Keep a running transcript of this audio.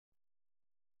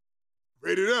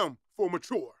Rated M for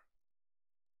mature.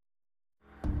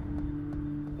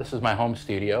 This is my home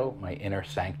studio, my inner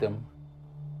sanctum.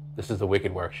 This is the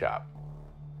Wicked Workshop.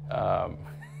 Um,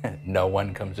 no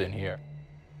one comes in here.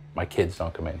 My kids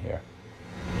don't come in here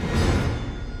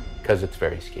because it's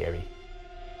very scary.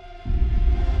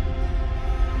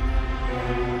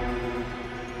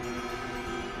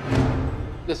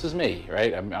 This is me,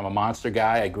 right? I'm a monster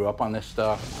guy. I grew up on this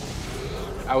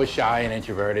stuff. I was shy and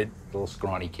introverted, little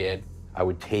scrawny kid. I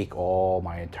would take all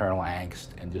my internal angst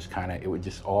and just it would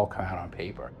just all come out on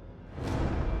paper.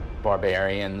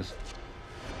 Barbarians,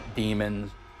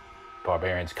 demons,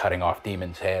 barbarians cutting off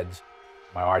demons' heads.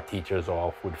 My art teachers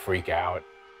all would freak out.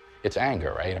 It's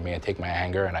anger, right? I mean, I take my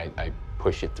anger and I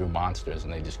push it through monsters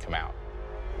and they just come out.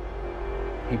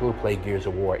 People who play Gears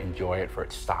of War enjoy it for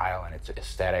its style and its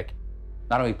aesthetic.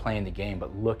 Not only playing the game,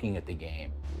 but looking at the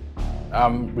game.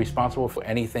 I'm responsible for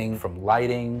anything from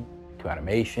lighting, to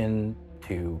animation,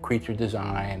 to creature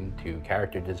design, to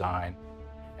character design.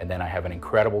 And then I have an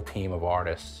incredible team of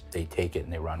artists. They take it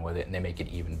and they run with it and they make it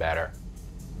even better.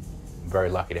 I'm very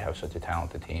lucky to have such a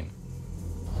talented team.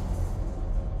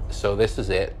 So this is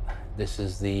it. This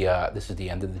is the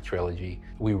end of the trilogy.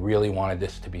 We really wanted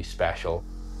this to be special.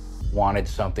 Wanted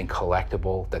something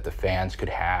collectible that the fans could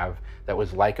have that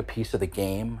was like a piece of the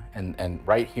game and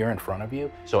right here in front of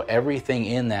you. So everything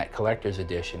in that collector's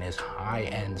edition is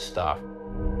high-end stuff.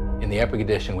 In the Epic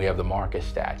Edition, we have the Marcus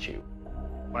statue.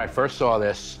 When I first saw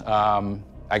this,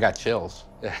 I got chills.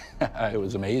 It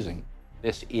was amazing.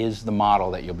 This is the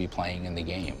model that you'll be playing in the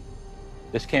game.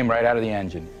 This came right out of the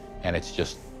engine, and it's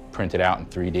just printed out in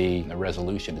 3D. The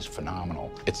resolution is phenomenal.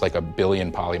 It's like a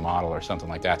billion poly model or something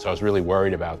like that. So I was really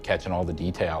worried about catching all the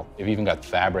detail. They've even got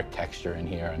fabric texture in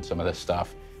here and some of this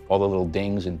stuff. All the little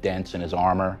dings and dents in his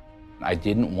armor. I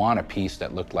didn't want a piece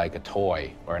that looked like a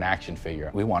toy or an action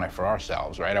figure. We want it for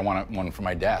ourselves, right? I want one for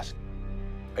my desk.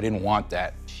 I didn't want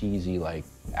that cheesy, like,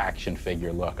 action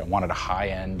figure look. I wanted a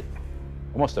high-end,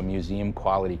 almost a museum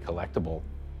quality collectible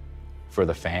for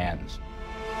the fans.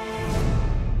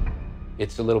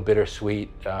 It's a little bittersweet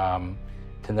to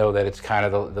know that it's kind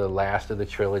of the last of the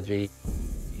trilogy.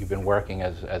 You've been working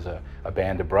as a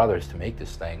band of brothers to make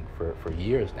this thing for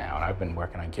years now, and I've been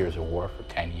working on Gears of War for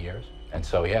 10 years. And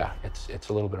so, yeah, it's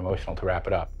a little bit emotional to wrap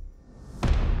it up.